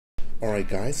Alright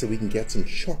guys, so we can get some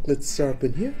chocolate syrup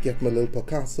in here. Get my little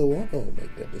Picasso on. Oh my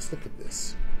goodness, look at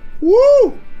this.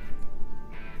 Woo!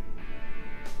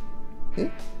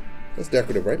 That's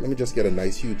decorative, right? Let me just get a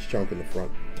nice huge chunk in the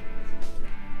front.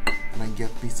 And I can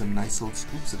get me some nice little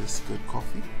scoops of this good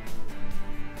coffee.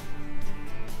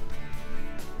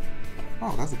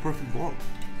 Oh, that's a perfect ball.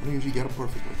 I don't usually get them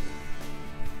perfect like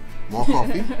that. More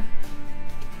coffee.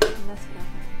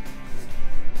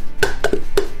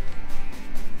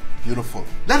 Beautiful.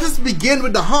 Let us begin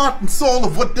with the heart and soul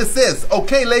of what this is.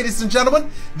 Okay, ladies and gentlemen,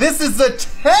 this is a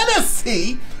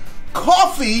Tennessee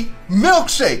coffee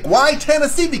milkshake. Why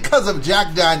Tennessee? Because of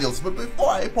Jack Daniels. But before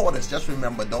I pour this, just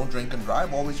remember, don't drink and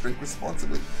drive. Always drink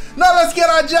responsibly. Now let's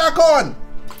get our Jack on.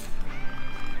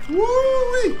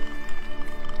 Woo-wee.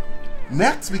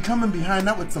 Next, we come in behind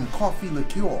that with some coffee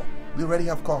liqueur. We already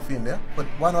have coffee in there, but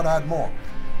why not add more?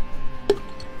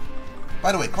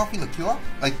 By the way, coffee liqueur,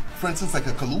 like for instance, like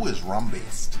a Kahlua is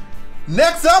rum-based.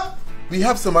 Next up, we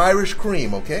have some Irish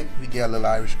cream, okay? We get a little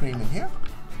Irish cream in here.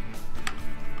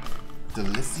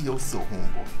 Delicioso,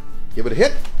 homeboy. Give it a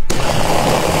hit.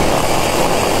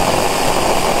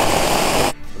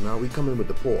 So now we come in with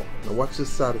the pour. Now watch this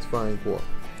satisfying pour.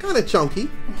 Kind of chunky,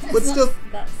 but still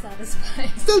that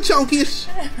satisfying. Still chunky-ish.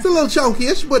 It's a little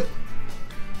chunky-ish, but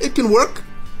it can work.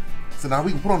 So now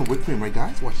we can put on the whipped cream, right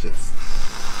guys? Watch this.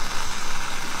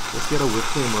 Let's get a whipped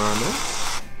cream around there.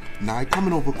 Now I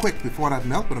coming over quick before that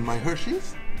melt with my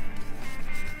Hershey's.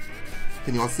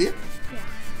 Can you all see it? Yeah.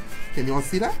 Can you all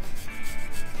see that?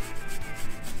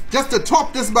 Just to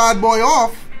top this bad boy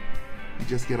off, you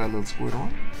just get a little squirt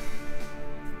on.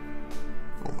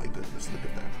 Oh my goodness, look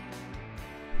at that.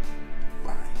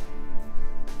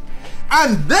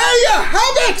 And there you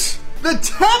have it! The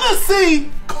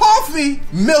Tennessee coffee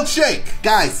milkshake.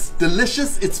 Guys,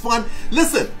 delicious, it's fun.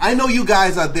 Listen, I know you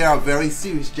guys out there are very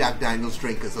serious Jack Daniels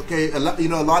drinkers, okay? A lot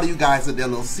of you guys are there a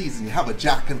little seasoned. You have a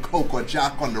Jack and Coke or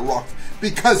Jack on the rocks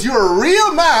because you're a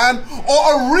real man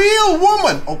or a real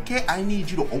woman, okay? I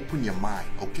need you to open your mind,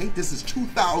 okay? This is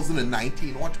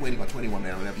 2019 or 20 or 21,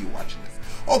 whenever you're watching this.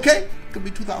 Okay, could be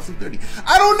 2030.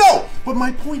 I don't know, but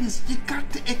my point is you got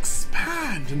to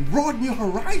expand and broaden your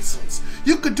horizons.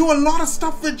 You could do a lot of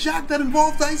stuff with Jack that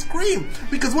involves ice cream,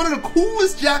 because one of the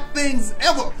coolest Jack things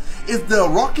ever is the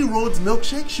Rocky Road's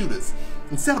milkshake shooters.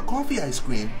 Instead of coffee ice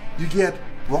cream, you get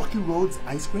Rocky Road's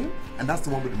ice cream, and that's the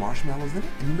one with the marshmallows in it,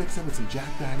 and you mix it with some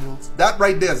Jack Daniels. That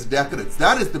right there is decadence.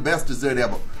 That is the best dessert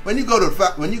ever. When you go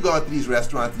to these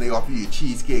restaurants and they offer you a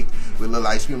cheesecake with a little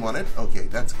ice cream on it, okay,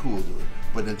 that's cool, dude.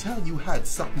 But until you had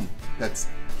something that's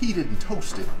heated and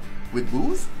toasted with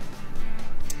booze,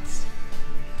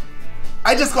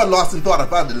 I just got lost in thought of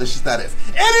how delicious that is.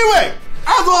 Anyway,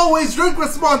 as always, drink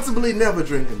responsibly, never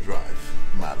drink and drive.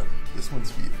 Madam, this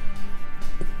one's for you.